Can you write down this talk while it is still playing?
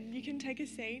You can take a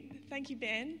seat. Thank you,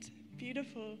 band.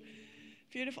 Beautiful,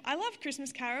 beautiful. I love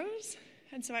Christmas carols,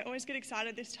 and so I always get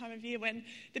excited this time of year when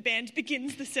the band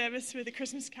begins the service with a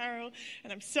Christmas carol,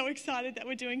 and I'm so excited that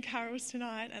we're doing carols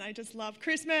tonight, and I just love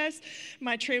Christmas.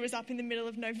 My tree was up in the middle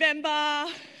of November.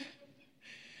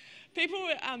 People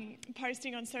were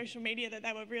posting on social media that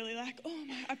they were really like, oh,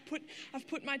 I've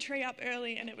put my tree up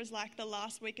early, and it was like the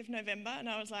last week of November, and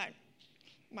I was like,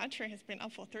 my tree has been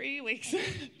up for 3 weeks.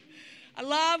 I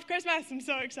love Christmas. I'm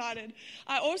so excited.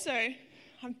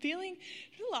 I'm feeling,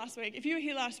 last week, if you were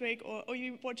here last week or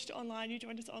you watched it online, you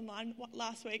joined us online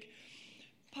last week,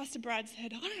 Pastor Brad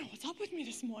said, I don't know what's up with me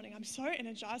this morning. I'm so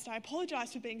energized. I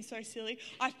apologize for being so silly.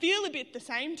 I feel a bit the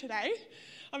same today.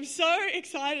 I'm so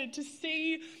excited to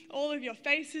see all of your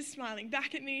faces smiling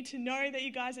back at me, to know that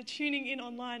you guys are tuning in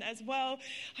online as well.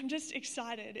 I'm just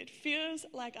excited. It feels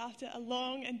like after a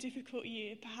long and difficult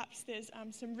year, perhaps there's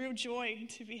some real joy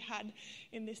to be had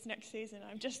in this next season.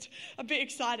 I'm just a bit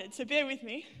excited, so bear with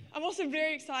me. I'm also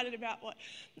very excited about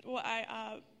what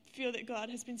I feel that God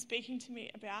has been speaking to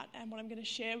me about, and what I'm going to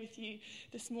share with you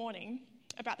this morning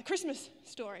about the Christmas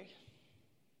story.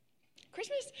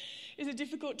 Christmas is a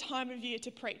difficult time of year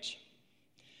to preach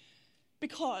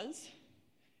because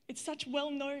it's such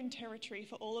well-known territory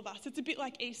for all of us. It's a bit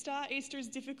like Easter. Easter is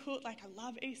difficult. Like, I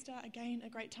love Easter. Again, a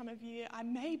great time of year. I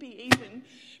maybe even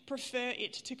prefer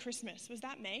it to Christmas. Was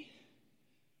that me?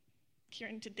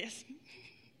 Kieran did this.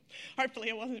 Hopefully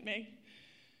it wasn't me.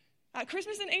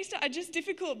 Christmas and Easter are just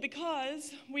difficult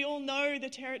because we all know the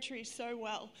territory so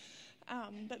well.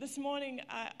 But this morning,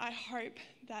 I hope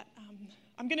that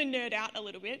I'm going to nerd out a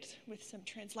little bit with some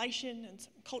translation and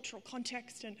some cultural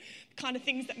context and kind of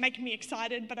things that make me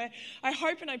excited. But I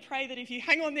hope and I pray that if you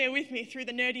hang on there with me through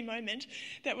the nerdy moment,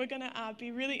 that we're going to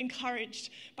be really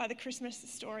encouraged by the Christmas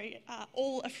story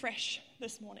all afresh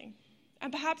this morning.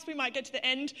 And perhaps we might get to the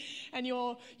end and you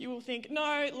will think,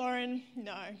 no, Lauren,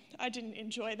 no, I didn't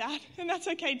enjoy that. And that's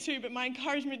okay too, but my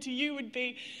encouragement to you would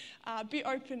be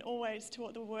open always to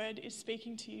what the word is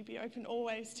speaking to you. Be open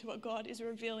always to what God is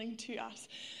revealing to us,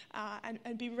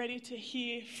 and be ready to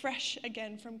hear fresh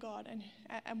again from God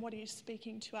and what he is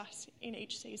speaking to us in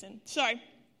each season. So I'm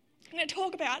going to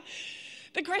talk about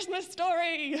the Christmas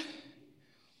story.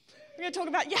 I'm going to talk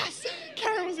about, yes,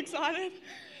 Karen was excited.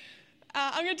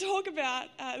 I'm going to talk about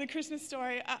the Christmas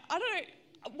story. I don't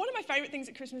know, one of my favourite things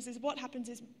at Christmas is what happens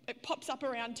is it pops up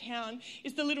around town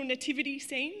is the little nativity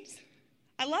scenes.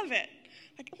 I love it.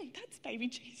 Like, oh, that's baby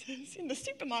Jesus in the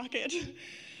supermarket.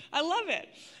 I love it.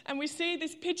 And we see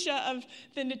this picture of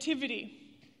the nativity.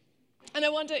 And I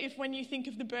wonder if when you think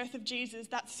of the birth of Jesus,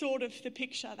 that's sort of the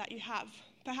picture that you have.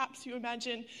 Perhaps you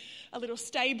imagine a little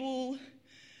stable,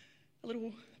 a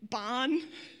little barn,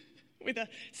 with a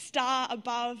star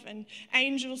above and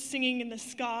angels singing in the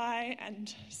sky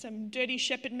and some dirty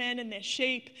shepherd men and their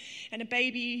sheep and a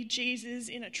baby Jesus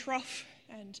in a trough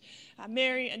and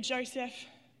Mary and Joseph.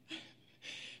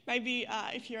 Maybe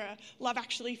if you're a Love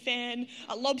Actually fan,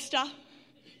 a lobster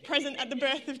present at the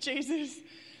birth of Jesus.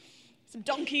 Some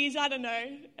donkeys, I don't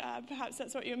know. Perhaps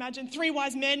that's what you imagine. 3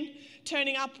 wise men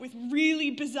turning up with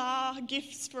really bizarre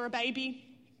gifts for a baby.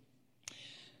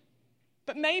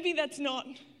 But maybe that's not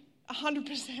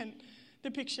 100%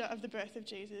 the picture of the birth of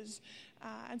Jesus.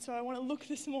 And so I want to look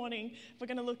this morning, we're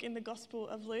going to look in the Gospel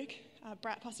of Luke.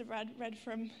 Pastor Brad read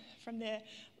from there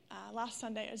last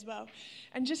Sunday as well.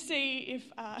 And just see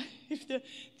if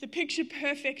the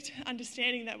picture-perfect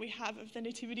understanding that we have of the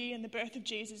nativity and the birth of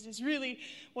Jesus is really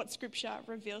what Scripture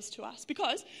reveals to us.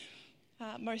 Because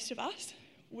most of us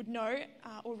would know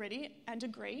already and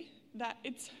agree that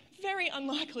it's very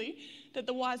unlikely that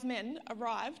the wise men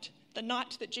arrived the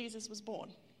night that Jesus was born.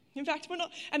 In fact,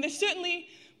 and there certainly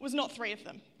was not 3 of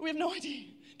them. We have no idea.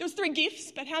 There was 3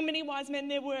 gifts, but how many wise men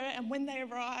there were and when they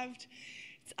arrived,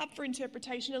 it's up for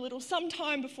interpretation a little.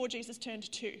 Sometime before Jesus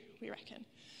turned 2, we reckon.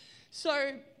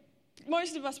 So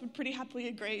most of us would pretty happily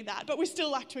agree that, but we still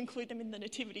like to include them in the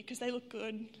nativity because they look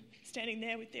good, standing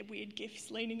there with their weird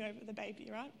gifts, leaning over the baby,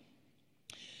 right?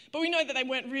 But we know that they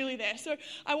weren't really there. So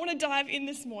I want to dive in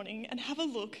this morning and have a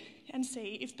look and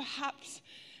see if perhaps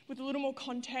with a little more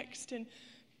context and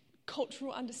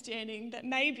cultural understanding that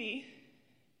maybe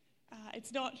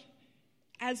it's not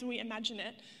as we imagine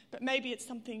it, but maybe it's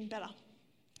something better.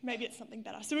 Maybe it's something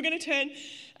better. So we're going to turn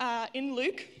in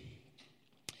Luke,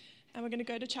 and we're going to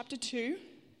go to chapter 2,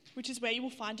 which is where you will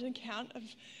find an account of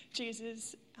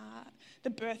Jesus, the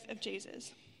birth of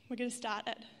Jesus. We're going to start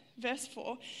at verse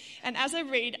 4. And as I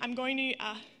read, I'm going to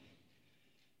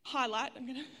highlight, I'm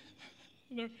going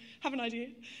to have an idea,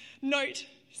 note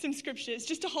some scriptures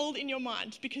just to hold in your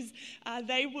mind, because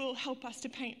they will help us to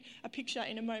paint a picture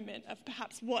in a moment of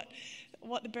perhaps what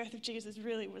the birth of Jesus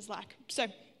really was like. So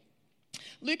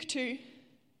Luke 2,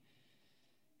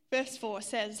 verse 4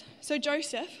 says, "So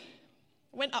Joseph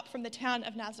went up from the town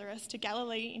of Nazareth to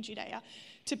Galilee in Judea,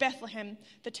 to Bethlehem,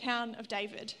 the town of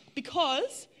David,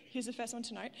 because," here's the first one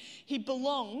to note, "he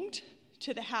belonged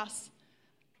to the house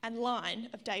and line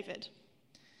of David.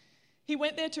 He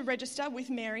went there to register with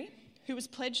Mary, who was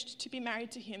pledged to be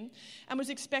married to him and was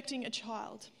expecting a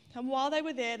child. And while they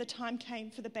were there, the time came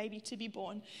for the baby to be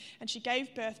born, and she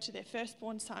gave birth to their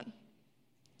firstborn son."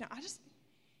 Now,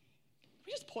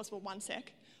 we just pause for 1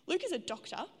 sec. Luke is a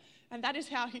doctor, and that is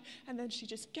how and then she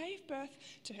just gave birth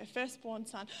to her firstborn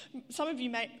son.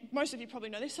 Most of you probably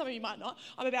know this, some of you might not.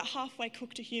 I'm about halfway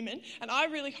cooked to human, and I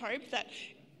really hope that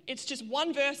it's just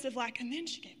one verse of like, "and then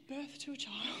she gave birth to a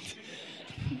child."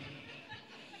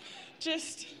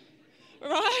 Just,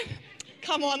 right?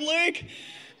 Come on, Luke.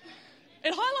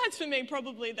 It highlights for me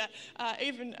probably that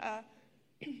even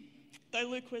though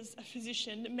Luke was a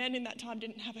physician, men in that time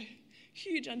didn't have a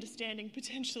huge understanding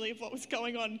potentially of what was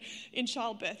going on in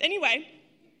childbirth. Anyway,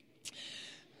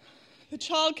 the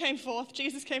child came forth,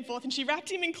 Jesus came forth, and she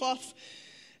wrapped him in cloths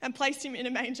and placed him in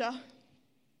a manger.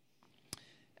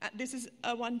 This is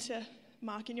a one to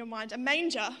mark in your mind. A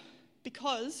manger,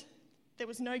 because there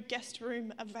was no guest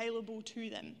room available to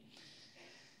them.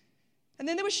 And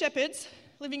then there were shepherds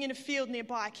living in a field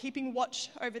nearby, keeping watch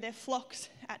over their flocks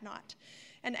at night.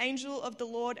 An angel of the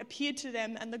Lord appeared to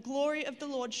them, and the glory of the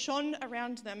Lord shone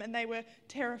around them, and they were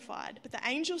terrified. But the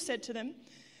angel said to them,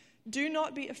 "Do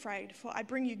not be afraid, for I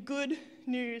bring you good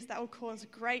news that will cause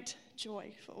great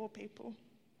joy for all people."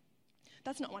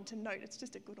 That's not one to note, it's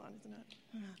just a good one, isn't it?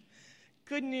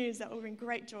 Good news that will bring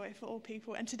great joy for all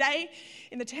people. "And today,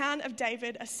 in the town of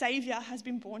David, a Saviour has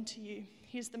been born to you.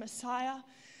 He is the Messiah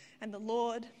and the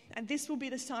Lord, and this will be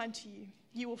the sign to you.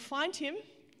 You will find him,"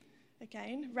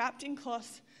 again, "wrapped in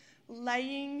cloths,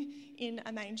 laying in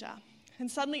a manger."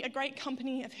 And suddenly a great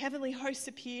company of heavenly hosts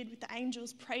appeared with the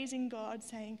angels praising God,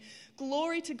 saying,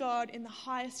 "Glory to God in the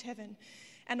highest heaven,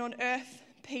 and on earth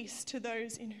peace to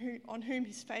those on whom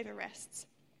his favour rests."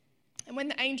 And when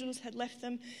the angels had left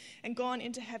them and gone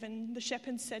into heaven, the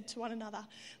shepherds said to one another,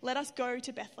 "Let us go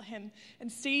to Bethlehem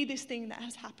and see this thing that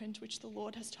has happened, which the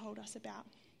Lord has told us about."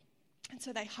 And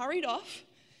so they hurried off,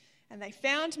 and they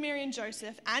found Mary and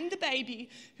Joseph and the baby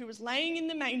who was laying in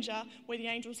the manger where the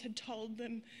angels had told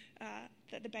them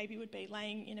that the baby would be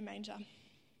laying in a manger.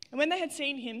 And when they had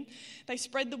seen him, they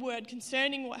spread the word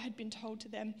concerning what had been told to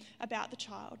them about the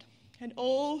child. And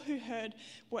all who heard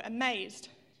were amazed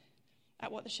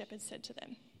at what the shepherds said to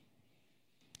them.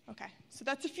 Okay, so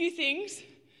that's a few things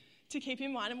to keep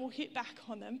in mind, and we'll hit back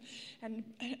on them.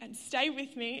 And stay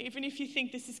with me, even if you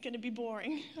think this is going to be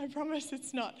boring. I promise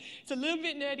it's not. It's a little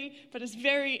bit nerdy, but it's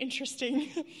very interesting.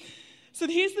 So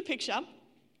here's the picture.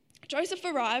 Joseph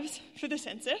arrives for the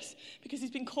census because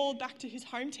he's been called back to his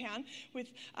hometown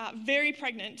with very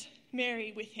pregnant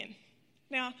Mary with him.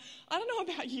 Now, I don't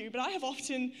know about you, but I have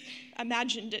often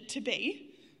imagined it to be,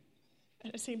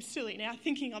 and it seems silly now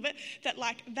thinking of it, that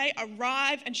like they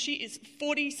arrive and she is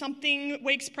 40-something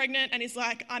weeks pregnant and is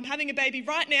like, "I'm having a baby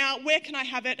right now, where can I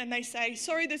have it?" And they say,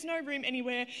 "Sorry, there's no room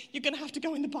anywhere, you're going to have to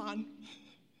go in the barn."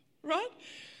 Right?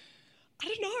 I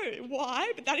don't know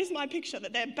why, but that is my picture,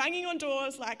 that they're banging on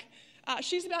doors like,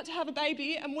 "She's about to have a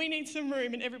baby and we need some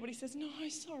room." And everybody says, "No,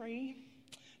 sorry.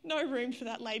 No room for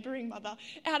that labouring mother.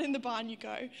 Out in the barn you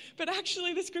go." But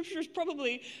actually the scripture is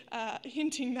probably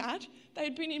hinting that they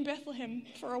had been in Bethlehem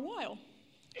for a while.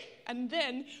 And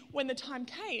then when the time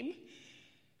came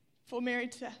for Mary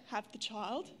to have the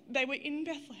child, they were in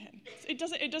Bethlehem. So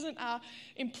it doesn't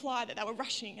imply that they were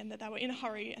rushing and that they were in a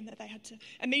hurry and that they had to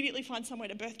immediately find somewhere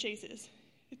to birth Jesus.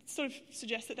 It sort of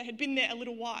suggests that they had been there a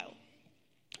little while,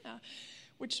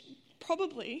 which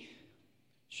probably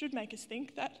should make us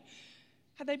think that,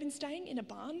 had they been staying in a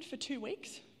barn for 2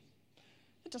 weeks?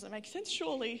 That doesn't make sense.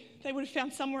 Surely they would have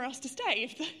found somewhere else to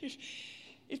stay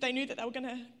if they knew that they were going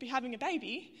to be having a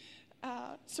baby.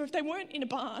 So if they weren't in a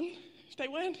barn, if they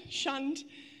weren't shunned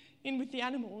in with the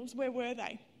animals, where were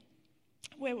they?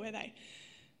 Where were they?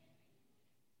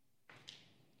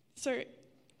 So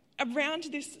around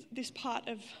this part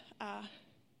of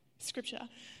Scripture,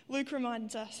 Luke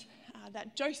reminds us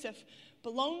that Joseph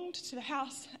belonged to the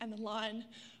house and the line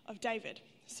of David.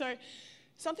 So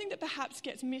something that perhaps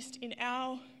gets missed in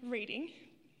our reading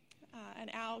and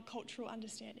our cultural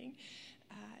understanding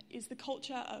is the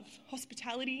culture of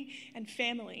hospitality and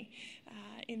family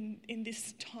in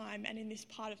this time and in this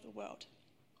part of the world.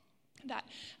 That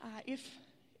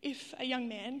if a young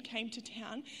man came to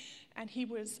town, and he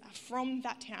was from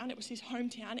that town. It was his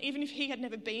hometown. Even if he had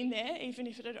never been there, even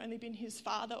if it had only been his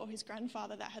father or his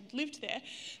grandfather that had lived there,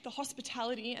 the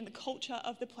hospitality and the culture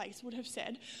of the place would have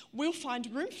said, we'll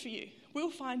find room for you.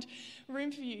 We'll find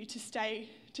room for you to stay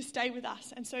with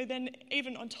us. And so then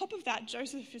even on top of that,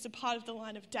 Joseph is a part of the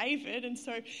line of David, and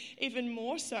so even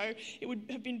more so, it would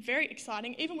have been very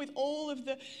exciting. Even with all of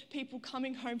the people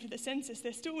coming home for the census,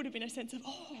 there still would have been a sense of,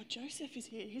 oh, Joseph is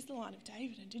here. He's the line of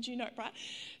David, and did you know, right?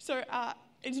 So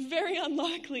it's very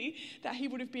unlikely that he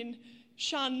would have been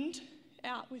shunned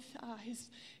out with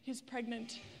his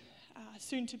pregnant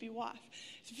soon-to-be wife.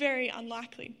 It's very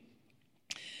unlikely.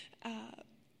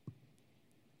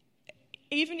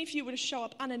 Even if you were to show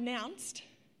up unannounced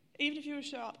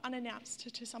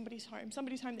to somebody's home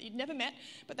that you'd never met,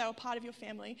 but they were part of your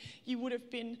family, you would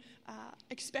have been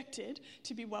expected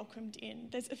to be welcomed in.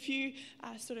 There's a few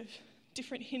sort of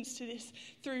different hints to this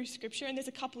through Scripture, and there's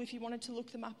a couple if you wanted to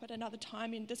look them up at another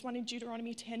time. There's one in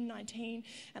Deuteronomy 10:19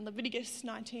 and Leviticus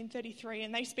 19:33,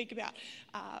 and they speak about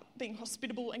being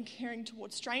hospitable and caring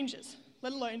towards strangers,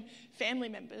 let alone family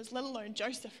members, let alone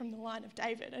Joseph from the line of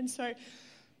David. And so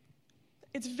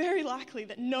it's very likely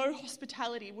that no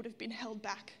hospitality would have been held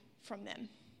back from them.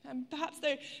 And perhaps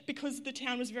because the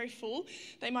town was very full,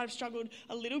 they might have struggled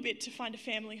a little bit to find a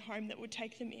family home that would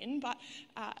take them in, but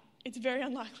it's very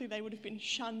unlikely they would have been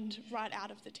shunned right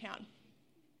out of the town.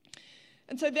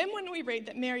 And so then when we read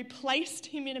that Mary placed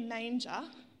him in a manger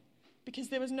because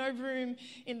there was no room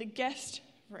in the guest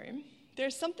room,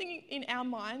 there's something in our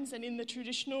minds and in the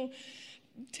traditional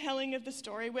telling of the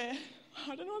story where,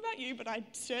 I don't know about you, but I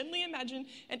certainly imagine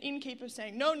an innkeeper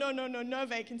saying, no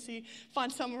vacancy,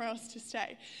 find somewhere else to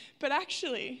stay. But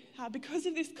actually, because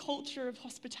of this culture of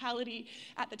hospitality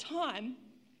at the time,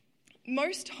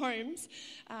 most homes,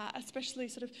 especially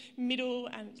sort of middle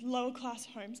and lower class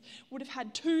homes, would have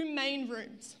had two main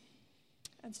rooms.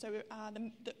 And so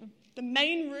the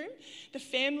main room, the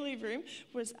family room,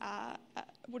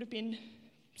 would have been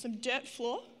some dirt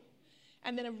floor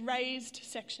and then a raised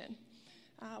section,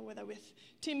 whether with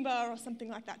timber or something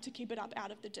like that to keep it up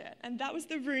out of the dirt. And that was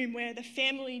the room where the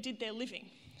family did their living.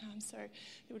 So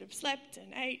they would have slept and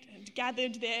ate and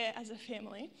gathered there as a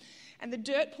family. And the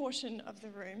dirt portion of the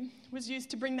room was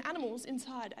used to bring the animals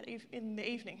inside in the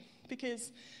evening.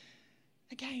 Because,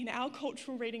 again, our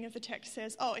cultural reading of the text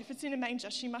says, oh, if it's in a manger,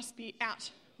 she must be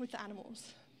out with the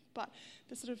animals. But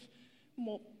the sort of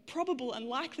more probable and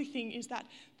likely thing is that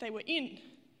they were in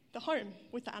the home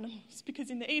with the animals,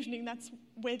 because in the evening that's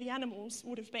where the animals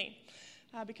would have been,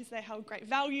 because they held great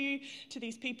value to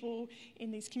these people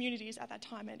in these communities at that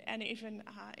time, and even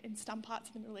in some parts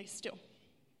of the Middle East still.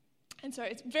 And so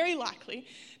it's very likely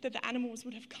that the animals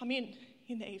would have come in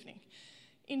the evening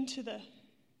into the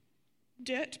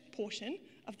dirt portion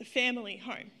of the family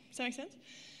home. Does that make sense?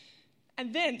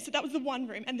 And then, so that was the one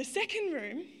room, and the second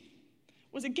room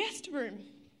was a guest room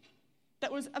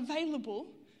that was available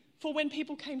for when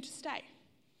people came to stay,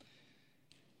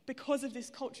 because of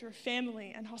this culture of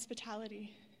family and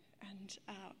hospitality and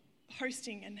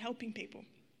hosting and helping people.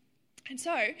 And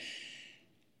so,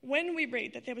 when we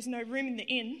read that there was no room in the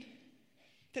inn,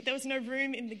 that there was no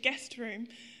room in the guest room,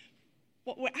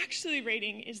 what we're actually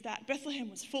reading is that Bethlehem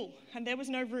was full, and there was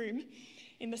no room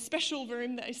in the special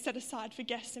room that is set aside for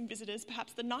guests and visitors,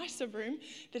 perhaps the nicer room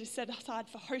that is set aside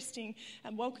for hosting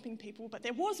and welcoming people, but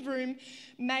there was room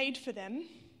made for them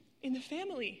in the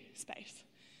family space,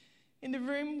 in the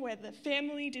room where the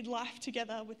family did life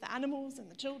together with the animals and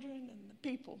the children and the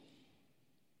people.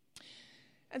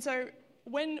 And so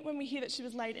when we hear that she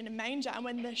was laid in a manger, and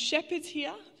when the shepherds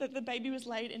hear that the baby was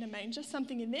laid in a manger,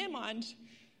 something in their mind,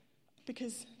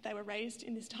 because they were raised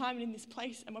in this time and in this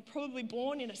place and were probably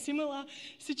born in a similar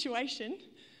situation,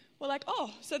 were like, oh,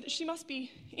 so that she must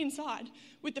be inside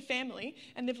with the family,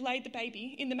 and they've laid the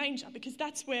baby in the manger, because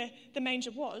that's where the manger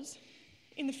was,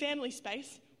 in the family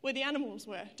space where the animals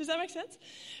were. Does that make sense?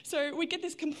 So we get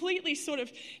this completely sort of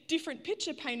different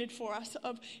picture painted for us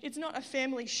of, it's not a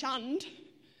family shunned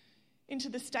into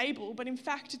the stable, but in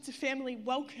fact it's a family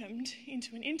welcomed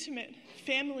into an intimate,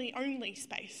 family-only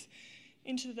space,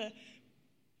 into the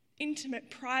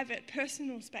intimate, private,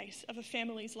 personal space of a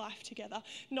family's life together,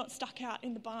 not stuck out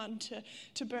in the barn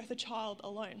to birth a child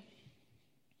alone.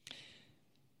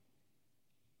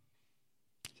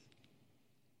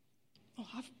 Oh,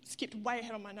 I've skipped way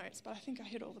ahead on my notes, but I think I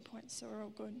hit all the points, so we're all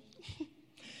good.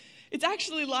 It's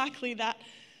actually likely that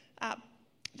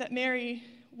Mary,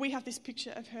 we have this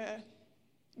picture of her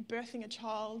birthing a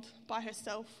child by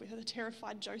herself with a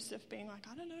terrified Joseph being like,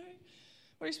 I don't know,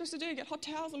 what are you supposed to do? Get hot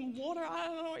towels and water? I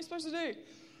don't know what you're supposed to do.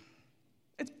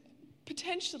 It's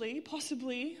potentially,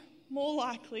 possibly, more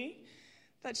likely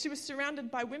that she was surrounded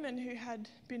by women who had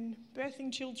been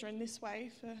birthing children this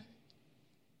way for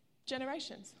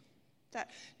generations. That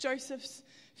Joseph's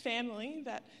family,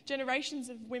 that generations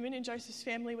of women in Joseph's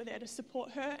family were there to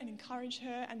support her and encourage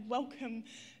her and welcome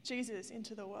Jesus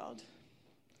into the world.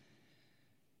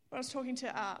 I was talking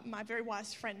to my very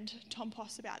wise friend, Tom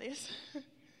Poss, about this. If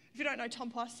you don't know Tom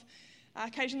Poss,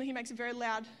 occasionally he makes a very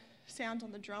loud sound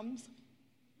on the drums.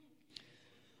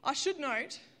 I should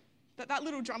note that that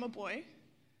little drummer boy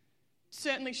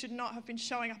certainly should not have been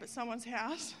showing up at someone's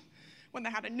house when they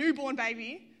had a newborn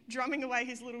baby, drumming away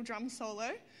his little drum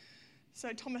solo.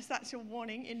 So Thomas, that's your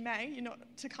warning in May. You're not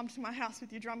to come to my house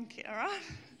with your drum kit, all right?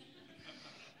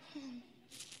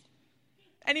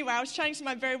 Anyway, I was chatting to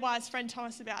my very wise friend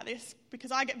Thomas about this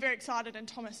because I get very excited and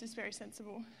Thomas is very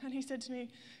sensible. And he said to me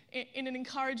in an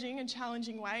encouraging and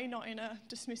challenging way, not in a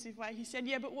dismissive way, he said,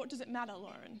 "Yeah, but what does it matter,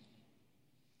 Lauren?"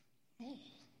 Oh.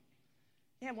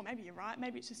 Yeah, well, maybe you're right.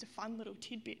 Maybe it's just a fun little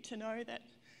tidbit to know that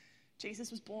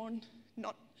Jesus was born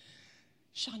not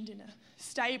shunned in a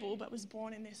stable, but was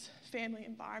born in this family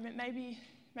environment. Maybe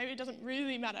it doesn't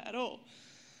really matter at all.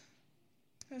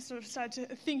 I sort of started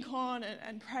to think on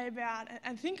and pray about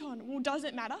and think on, well, does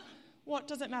it matter? What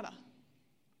does it matter?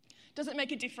 Does it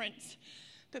make a difference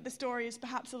that the story is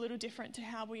perhaps a little different to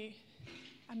how we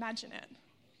imagine it?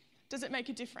 Does it make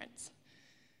a difference?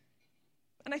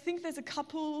 And I think there's a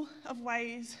couple of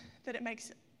ways that it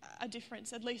makes a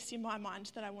difference, at least in my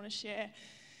mind, that I want to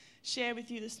share with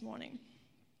you this morning.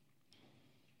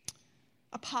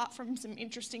 Apart from some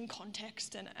interesting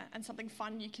context and something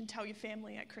fun you can tell your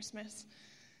family at Christmas,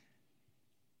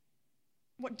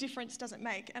 what difference does it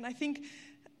make? And I think,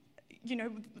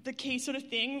 the key sort of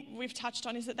thing we've touched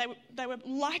on is that they were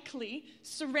likely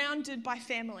surrounded by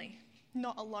family,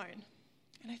 not alone.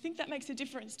 And I think that makes a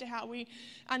difference to how we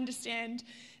understand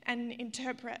and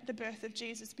interpret the birth of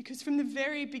Jesus, because from the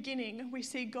very beginning, we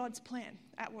see God's plan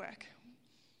at work.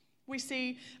 We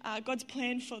see God's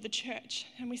plan for the church,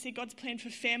 and we see God's plan for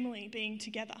family being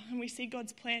together, and we see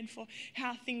God's plan for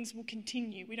how things will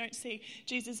continue. We don't see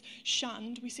Jesus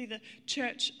shunned. We see the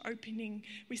church opening.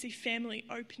 We see family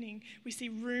opening. We see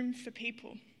room for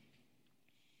people.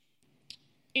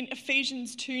 In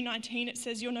Ephesians 2:19, it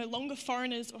says, "You're no longer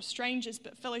foreigners or strangers,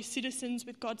 but fellow citizens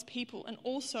with God's people and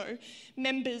also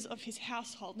members of his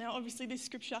household." Now, obviously, this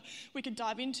scripture we could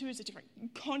dive into as a different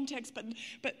context, but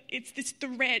it's this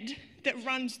thread that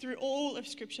runs through all of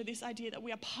scripture, this idea that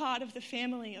we are part of the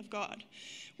family of God.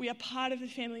 We are part of the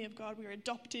family of God. We are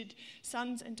adopted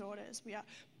sons and daughters. We are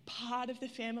part of the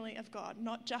family of God,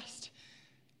 not just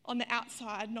on the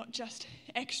outside, not just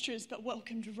extras, but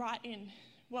welcomed right in.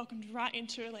 Welcomed right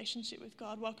into a relationship with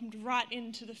God, welcomed right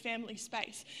into the family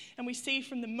space. And we see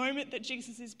from the moment that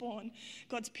Jesus is born,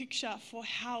 God's picture for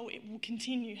how it will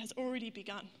continue has already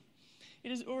begun. It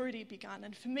has already begun.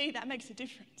 And for me, that makes a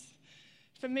difference.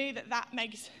 For me, that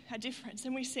makes a difference.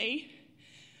 And we see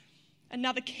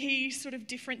another key sort of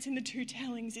difference in the two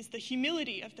tellings is the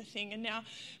humility of the thing. And now,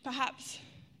 perhaps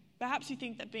you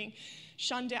think that being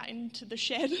shunned out into the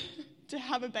shed to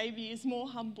have a baby is more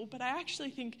humble, but I actually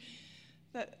think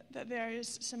that there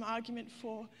is some argument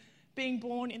for being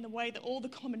born in the way that all the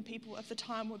common people of the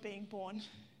time were being born.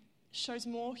 Shows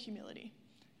more humility.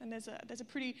 And there's a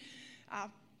pretty a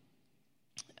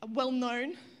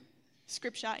well-known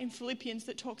scripture in Philippians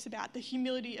that talks about the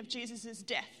humility of Jesus'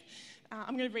 death.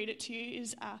 I'm going to read it to you.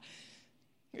 Is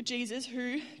Jesus,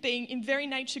 who, being in very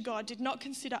nature God, did not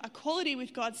consider equality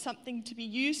with God something to be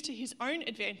used to his own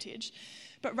advantage,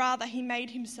 but rather he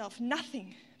made himself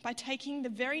nothing by taking the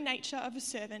very nature of a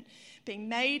servant, being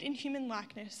made in human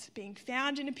likeness, being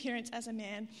found in appearance as a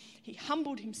man, he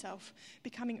humbled himself,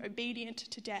 becoming obedient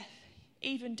to death,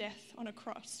 even death on a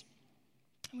cross.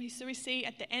 So we see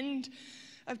at the end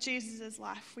of Jesus'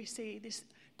 life, we see this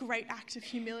great act of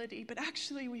humility, but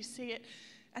actually we see it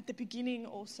at the beginning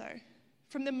also.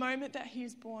 From the moment that he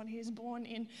is born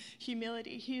in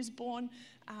humility. He is born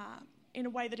in a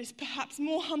way that is perhaps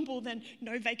more humble than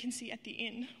no vacancy at the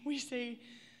inn. We see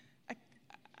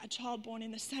a child born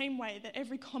in the same way that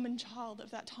every common child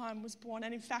of that time was born.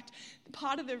 And in fact,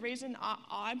 part of the reason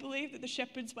I believe that the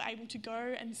shepherds were able to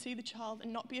go and see the child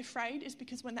and not be afraid is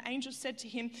because when the angel said to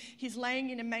him, he's laying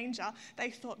in a manger,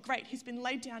 they thought, great, he's been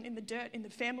laid down in the dirt in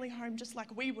the family home just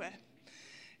like we were.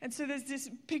 And so there's this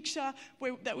picture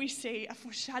that we see, a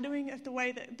foreshadowing of the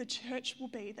way that the church will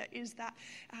be, that is that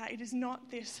it is not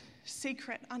this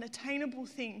secret, unattainable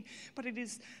thing, but it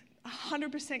is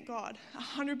 100% God,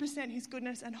 100% his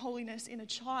goodness and holiness in a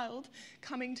child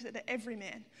coming to the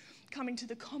everyman, coming to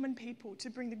the common people to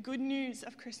bring the good news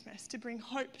of Christmas, to bring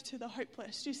hope to the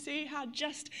hopeless. Do you see how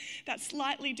just that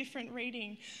slightly different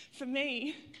reading for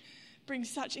me brings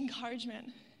such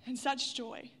encouragement and such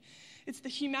joy? It's the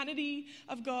humanity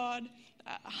of God,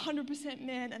 100%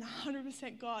 man and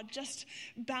 100% God, just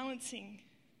balancing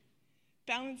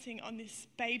on this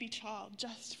baby child,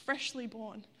 just freshly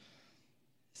born,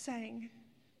 saying,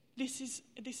 this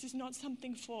is not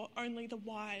something for only the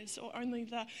wise or only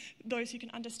those who can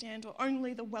understand or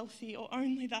only the wealthy or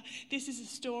only this is a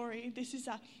story, this is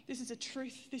a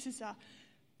truth, this is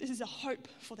a hope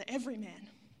for the everyman.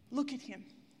 Look at him.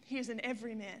 He is an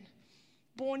everyman,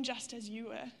 born just as you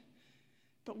were.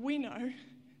 But we know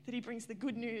that he brings the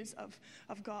good news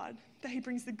of God, that he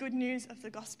brings the good news of the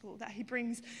gospel, that he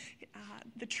brings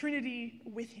the Trinity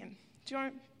with him. Do you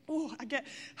know,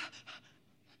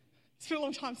 it's been a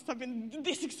long time since I've been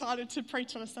this excited to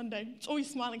preach on a Sunday. It's all your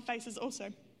smiling faces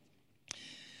also.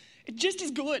 It just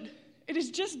is good. It is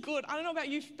just good. I don't know about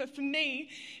you, but for me,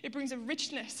 it brings a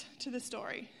richness to the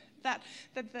story that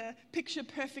the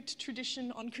picture-perfect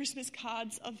tradition on Christmas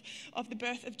cards of the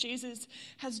birth of Jesus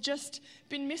has just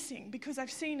been missing, because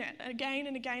I've seen it again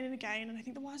and again and again, and I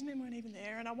think the wise men weren't even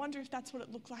there, and I wonder if that's what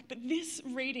it looked like. But this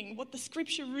reading, what the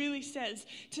scripture really says,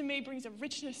 to me brings a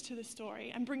richness to the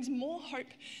story and brings more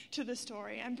hope to the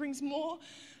story and brings more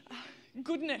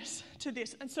goodness to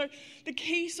this. And so the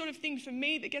key sort of thing for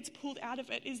me that gets pulled out of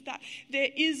it is that there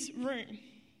is room.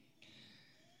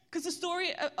 Because the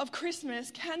story of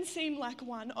Christmas can seem like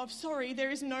one of, sorry,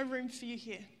 there is no room for you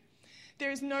here.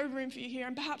 There is no room for you here.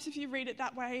 And perhaps if you read it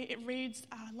that way, it reads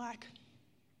like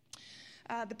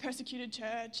the persecuted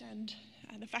church and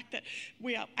the fact that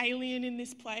we are alien in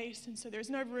this place, and so there is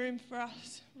no room for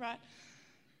us, right?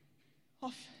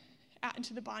 Off out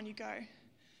into the barn you go.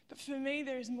 But for me,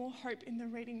 there is more hope in the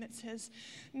reading that says,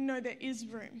 no, there is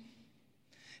room.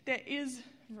 There is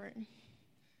room.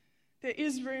 There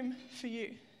is room for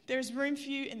you. There is room for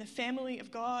you in the family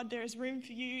of God. There is room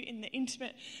for you in the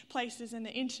intimate places and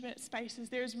the intimate spaces.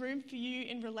 There is room for you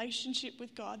in relationship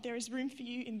with God. There is room for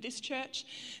you in this church.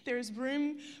 There is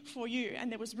room for you,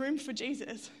 and there was room for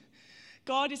Jesus.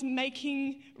 God is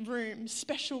making room,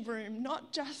 special room,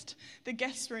 not just the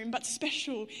guest room, but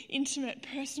special, intimate,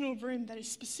 personal room that is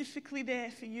specifically there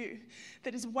for you,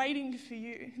 that is waiting for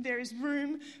you. There is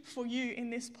room for you in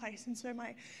this place. And so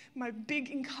my big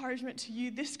encouragement to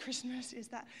you this Christmas is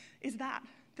that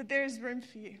there is room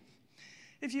for you.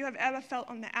 If you have ever felt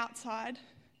on the outside,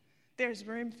 there is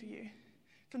room for you.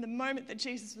 From the moment that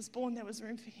Jesus was born, there was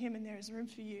room for him, and there is room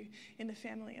for you in the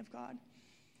family of God.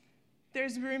 There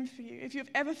is room for you. If you have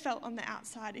ever felt on the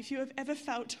outside, if you have ever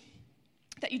felt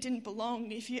that you didn't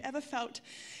belong, if you ever felt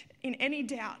in any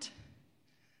doubt,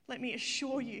 let me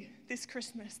assure you this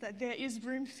Christmas that there is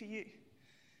room for you.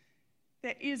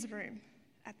 There is room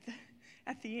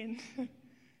at the inn.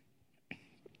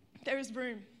 There is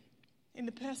room in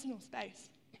the personal space.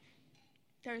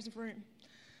 There is room.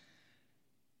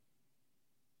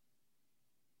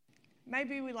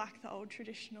 Maybe we like the old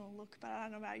traditional look, but I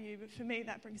don't know about you, but for me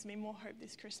that brings me more hope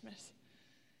this Christmas.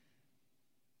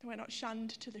 That we're not shunned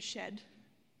to the shed,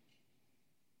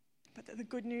 but that the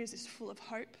good news is full of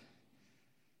hope,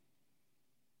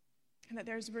 and that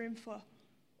there is room for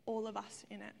all of us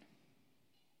in it.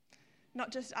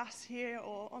 Not just us here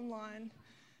or online,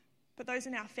 but those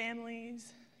in our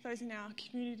families, those in our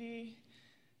community,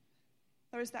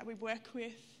 those that we work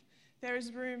with. There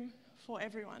is room for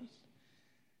everyone.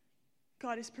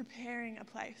 God is preparing a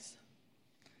place.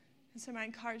 And so my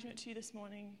encouragement to you this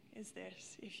morning is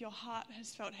this: if your heart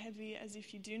has felt heavy as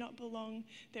if you do not belong,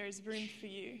 there is room for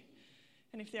you.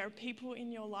 And if there are people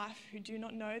in your life who do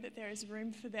not know that there is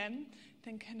room for them,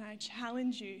 then can I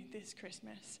challenge you this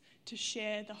Christmas to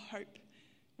share the hope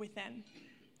with them?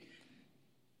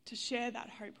 To share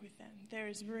that hope with them. There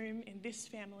is room in this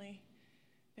family.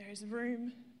 There is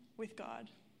room with God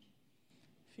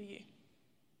for you.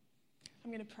 I'm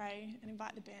going to pray and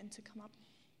invite the band to come up.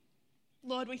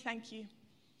 Lord, we thank you.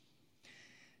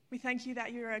 We thank you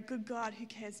that you're a good God who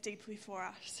cares deeply for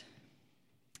us.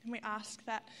 And we ask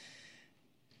that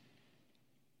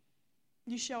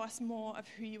you show us more of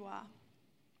who you are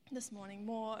this morning,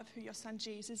 more of who your son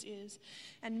Jesus is,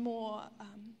 and more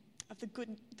of the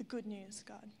good news,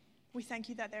 God. We thank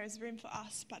you that there is room for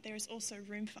us, but there is also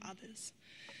room for others.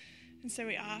 And so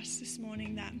we ask this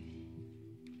morning that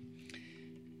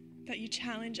you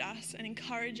challenge us and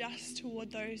encourage us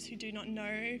toward those who do not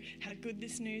know how good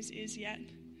this news is yet.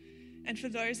 And for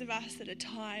those of us that are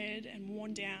tired and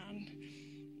worn down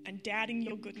and doubting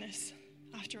your goodness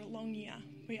after a long year,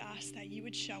 we ask that you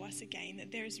would show us again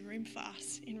that there is room for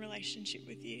us in relationship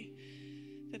with you,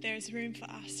 that there is room for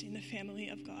us in the family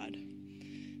of God,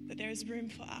 that there is room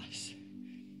for us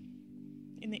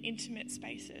in the intimate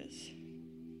spaces.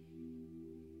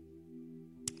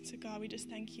 So God, we just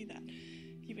thank you that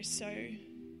you are so,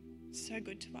 so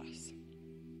good to us.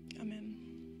 Amen.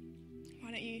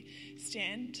 Why don't you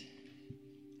stand?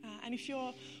 And if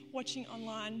you're watching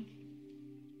online,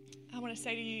 I want to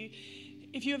say to you,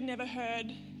 if you have never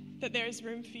heard that there is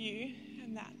room for you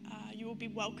and that you will be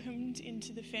welcomed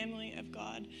into the family of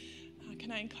God,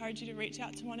 can I encourage you to reach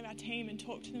out to one of our team and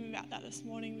talk to them about that this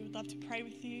morning? We would love to pray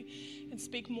with you and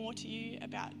speak more to you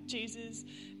about Jesus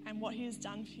and what he has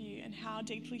done for you and how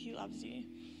deeply he loves you.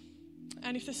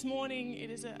 And if this morning it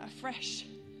is a fresh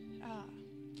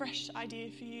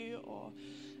idea for you or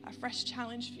a fresh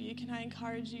challenge for you, can I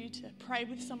encourage you to pray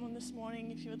with someone this morning?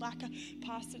 If you would like a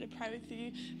pastor to pray with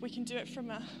you, we can do it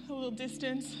from a little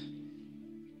distance.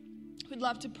 We'd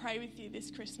love to pray with you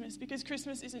this Christmas, because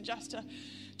Christmas isn't just a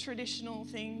traditional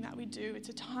thing that we do. It's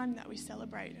a time that we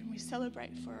celebrate, and we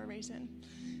celebrate for a reason.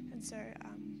 And so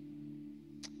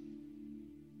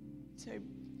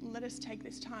let us take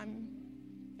this time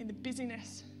in the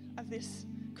busyness of this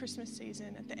Christmas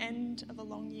season at the end of a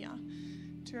long year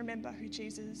to remember who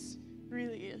Jesus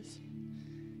really is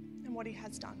and what he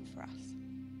has done for us.